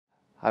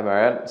Hi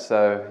Marijan,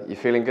 so you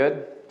feeling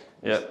good?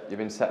 Yeah. You've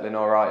been settling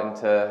all right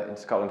into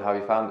Scotland. How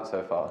have you found it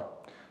so far?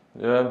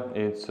 Yeah,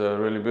 it's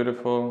really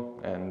beautiful,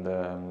 and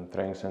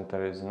training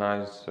center is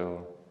nice,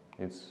 so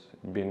it's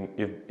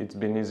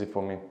been easy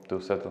for me to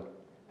settle.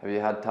 Have you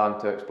had time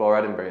to explore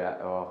Edinburgh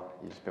yet, or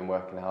you just been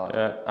working hard?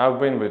 Yeah, I've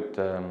been with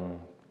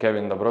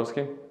Kevin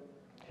Dabrowski.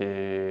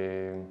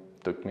 He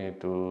took me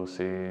to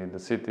see the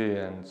city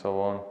and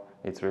so on.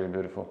 It's really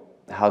beautiful.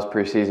 How's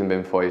pre-season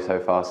been for you so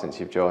far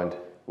since you've joined?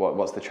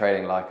 What's the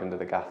training like under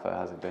the gaffer?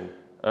 Has it been?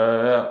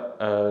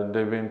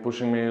 They've been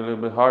pushing me a little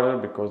bit harder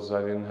because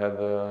I didn't have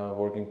the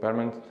working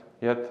permit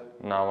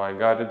yet. Now I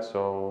got it,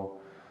 so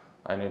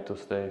I need to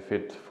stay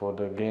fit for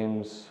the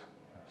games.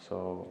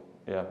 So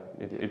yeah,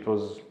 it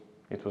was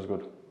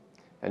good.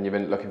 And you've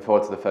been looking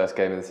forward to the first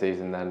game of the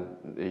season. Then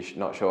you're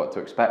not sure what to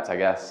expect, I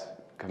guess,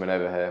 coming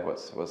over here.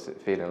 What's it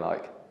feeling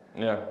like?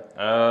 Yeah,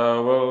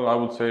 well, I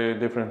would say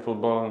different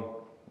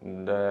football.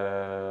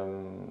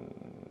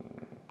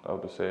 I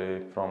would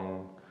say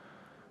from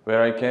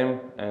where I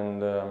came,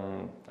 and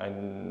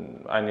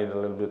I need a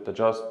little bit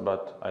adjust,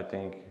 but I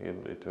think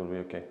it will be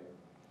okay.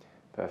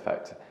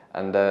 Perfect.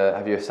 And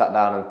have you sat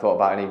down and thought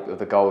about any of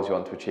the goals you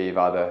want to achieve,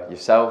 either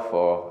yourself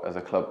or as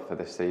a club for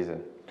this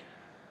season?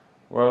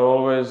 Well,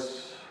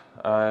 always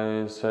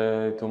I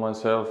say to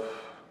myself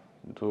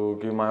to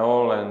give my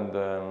all and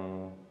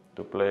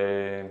to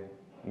play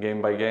game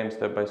by game,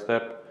 step by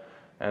step,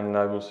 and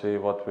I will see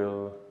what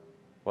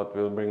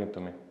will bring it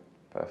to me.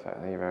 Perfect.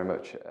 Thank you very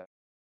much.